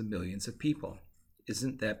lives of millions of people.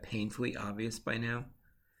 Isn't that painfully obvious by now?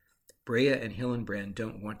 Brea and Hillenbrand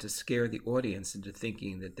don't want to scare the audience into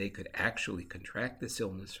thinking that they could actually contract this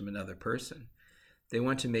illness from another person. They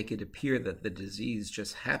want to make it appear that the disease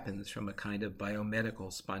just happens from a kind of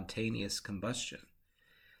biomedical spontaneous combustion.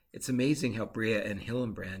 It's amazing how Brea and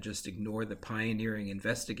Hillenbrand just ignore the pioneering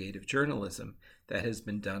investigative journalism that has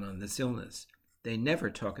been done on this illness. They never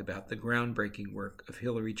talk about the groundbreaking work of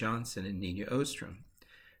Hillary Johnson and Nina Ostrom.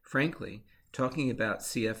 Frankly, talking about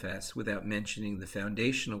CFS without mentioning the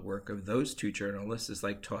foundational work of those two journalists is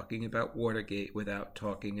like talking about Watergate without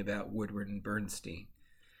talking about Woodward and Bernstein.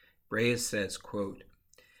 Brea says, quote,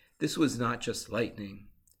 "This was not just lightning.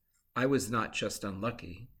 I was not just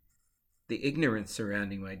unlucky. The ignorance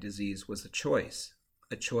surrounding my disease was a choice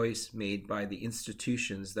made by the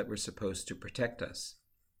institutions that were supposed to protect us."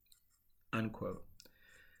 Unquote.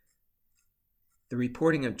 The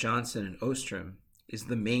reporting of Johnson and Ostrom is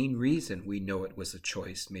the main reason we know it was a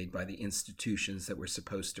choice made by the institutions that were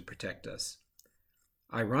supposed to protect us.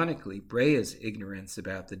 Ironically, Brea's ignorance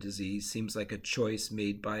about the disease seems like a choice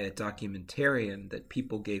made by a documentarian that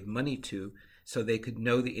people gave money to so they could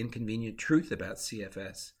know the inconvenient truth about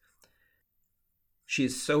CFS. She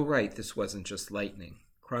is so right this wasn't just lightning.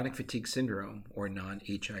 Chronic fatigue syndrome, or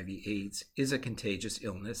non-HIV AIDS, is a contagious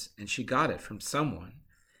illness, and she got it from someone.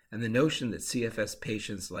 And the notion that CFS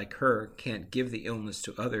patients like her can't give the illness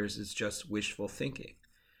to others is just wishful thinking.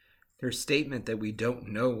 Her statement that we don't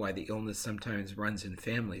know why the illness sometimes runs in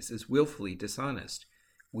families is willfully dishonest.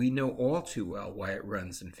 We know all too well why it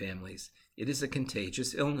runs in families. It is a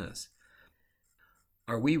contagious illness.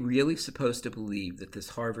 Are we really supposed to believe that this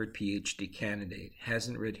Harvard PhD candidate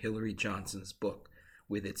hasn't read Hillary Johnson's book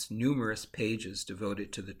with its numerous pages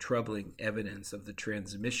devoted to the troubling evidence of the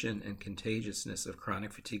transmission and contagiousness of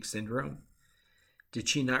chronic fatigue syndrome? Did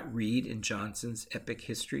she not read in Johnson's epic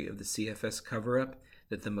history of the CFS cover-up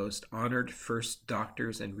that the most honored first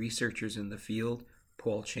doctors and researchers in the field,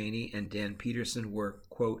 Paul Cheney and Dan Peterson, were,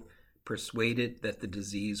 quote, persuaded that the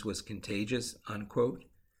disease was contagious, unquote?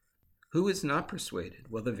 Who is not persuaded?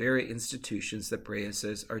 Well, the very institutions that Brea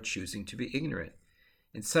says are choosing to be ignorant.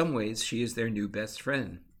 In some ways, she is their new best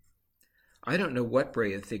friend. I don't know what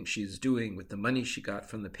Brea thinks she is doing with the money she got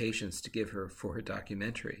from the patients to give her for her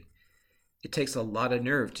documentary. It takes a lot of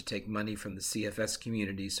nerve to take money from the CFS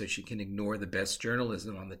community so she can ignore the best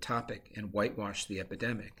journalism on the topic and whitewash the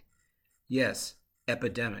epidemic. Yes,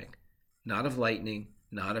 epidemic. Not of lightning,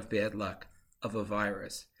 not of bad luck, of a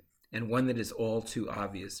virus, and one that is all too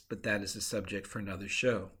obvious, but that is a subject for another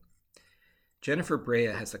show. Jennifer Brea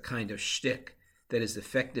has a kind of shtick that is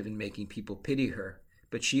effective in making people pity her,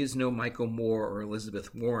 but she is no Michael Moore or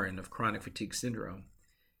Elizabeth Warren of chronic fatigue syndrome.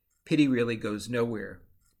 Pity really goes nowhere.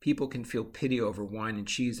 People can feel pity over wine and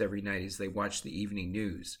cheese every night as they watch the evening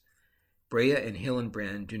news. Brea and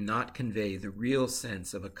Hillenbrand do not convey the real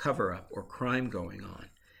sense of a cover-up or crime going on.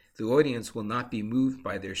 The audience will not be moved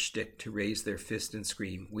by their shtick to raise their fist and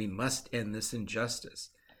scream, "We must end this injustice."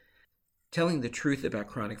 Telling the truth about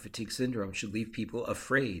chronic fatigue syndrome should leave people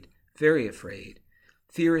afraid, very afraid.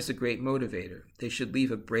 Fear is a great motivator. They should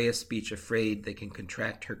leave a Brea speech afraid they can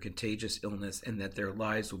contract her contagious illness and that their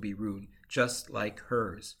lives will be ruined, just like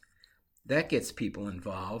hers. That gets people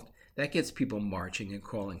involved. That gets people marching and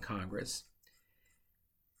calling Congress.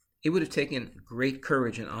 It would have taken great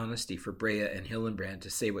courage and honesty for Brea and Hillenbrand to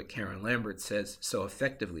say what Karen Lambert says so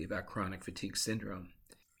effectively about chronic fatigue syndrome.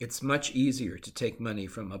 It's much easier to take money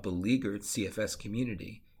from a beleaguered CFS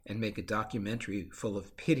community and make a documentary full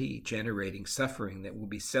of pity-generating suffering that will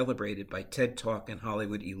be celebrated by TED Talk and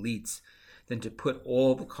Hollywood elites than to put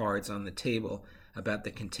all the cards on the table about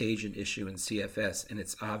the contagion issue in CFS and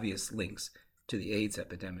its obvious links to the AIDS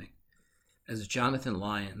epidemic. As Jonathan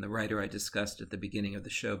Lyon, the writer I discussed at the beginning of the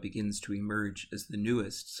show, begins to emerge as the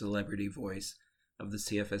newest celebrity voice of the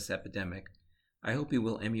CFS epidemic, I hope he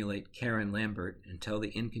will emulate Karen Lambert and tell the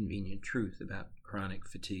inconvenient truth about chronic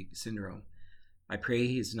fatigue syndrome. I pray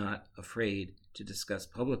he is not afraid to discuss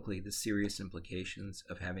publicly the serious implications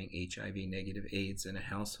of having HIV-negative AIDS in a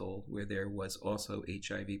household where there was also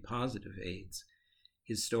HIV-positive AIDS.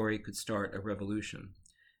 His story could start a revolution.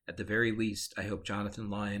 At the very least, I hope Jonathan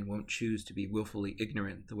Lyon won't choose to be willfully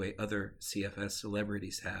ignorant the way other CFS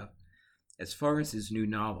celebrities have. As far as his new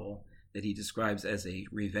novel, that he describes as a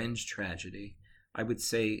revenge tragedy, I would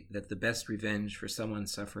say that the best revenge for someone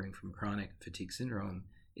suffering from chronic fatigue syndrome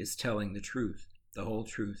is telling the truth, the whole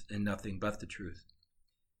truth, and nothing but the truth.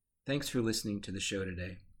 Thanks for listening to the show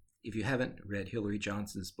today. If you haven't read Hillary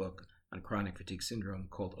Johnson's book on chronic fatigue syndrome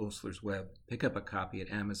called Osler's Web, pick up a copy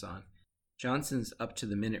at Amazon. Johnson's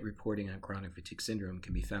up-to-the-minute reporting on chronic fatigue syndrome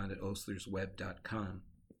can be found at oslersweb.com.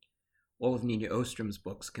 All of Nina Ostrom's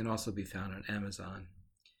books can also be found on Amazon.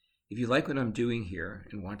 If you like what I'm doing here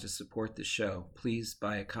and want to support the show, please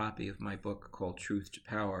buy a copy of my book called Truth to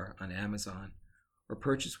Power on Amazon, or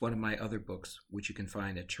purchase one of my other books, which you can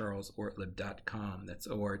find at charlesortleb.com. That's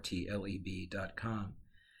ORTLEB.com.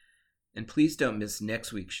 And please don't miss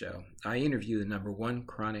next week's show. I interview the #1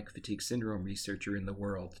 chronic fatigue syndrome researcher in the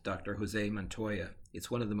world, Dr. Jose Montoya.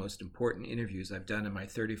 It's one of the most important interviews I've done in my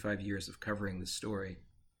 35 years of covering this story.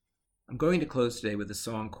 I'm going to close today with a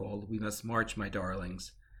song called We Must March, My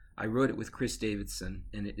Darlings. I wrote it with Chris Davidson,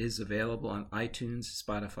 and it is available on iTunes,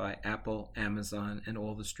 Spotify, Apple, Amazon, and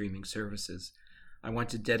all the streaming services. I want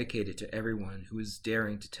to dedicate it to everyone who is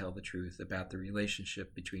daring to tell the truth about the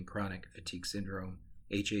relationship between chronic fatigue syndrome,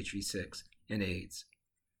 HHV6, and AIDS.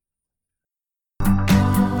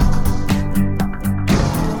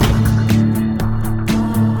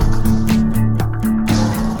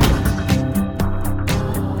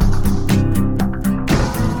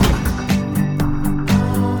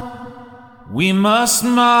 We must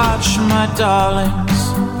march, my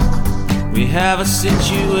darlings. We have a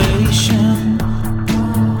situation.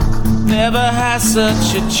 Never has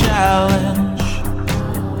such a challenge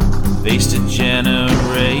faced a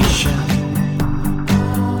generation.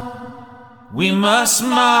 We must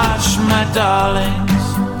march, my darlings.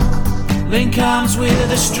 Link arms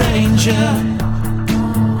with a stranger.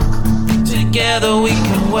 Together we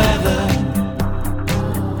can weather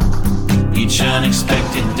each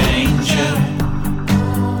unexpected danger.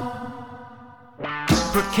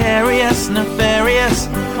 Precarious, nefarious,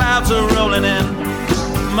 clouds are rolling in.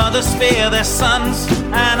 Mothers fear their sons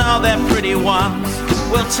and all their pretty ones.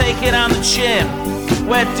 We'll take it on the chin.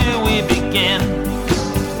 Where do we begin?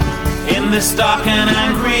 In this dark and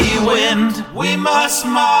angry wind, we must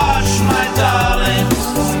march, my darlings.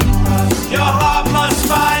 Your heart must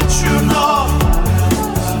find true north.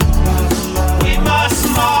 We must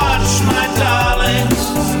march, my darlings.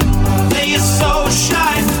 May your soul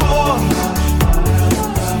shine forth.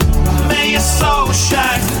 May your soul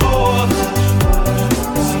shine forth.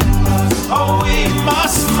 Oh, we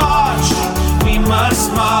must march,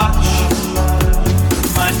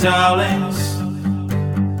 my darlings.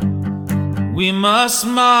 We must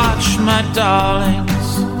march, my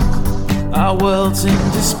darlings. Our world's in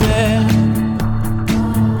despair,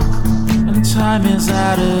 and time is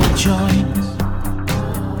out of joint.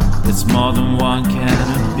 It's more than one can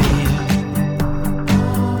of beer.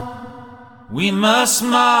 We must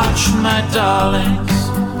march, my darlings.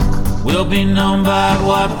 We'll be known by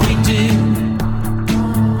what we do.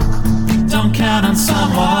 Don't count on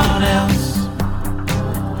someone else.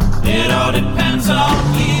 It all depends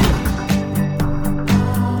on you.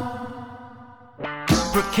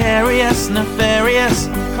 Precarious, nefarious,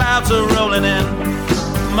 clouds are rolling in.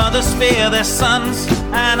 Mothers fear their sons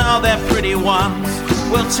and all their pretty ones.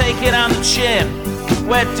 We'll take it on the chin.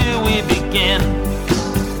 Where do we begin?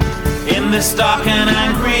 In this dark and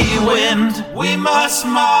angry wind, we must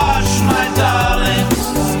march, my darlings.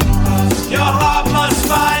 Your heart must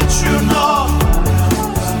find true north.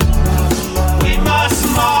 We must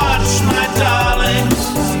march, my darlings.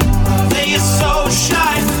 May your soul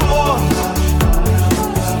shine forth.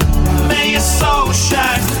 May your soul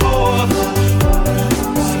shine forth.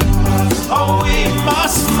 Oh, we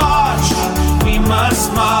must march,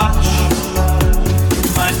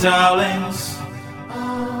 my darling.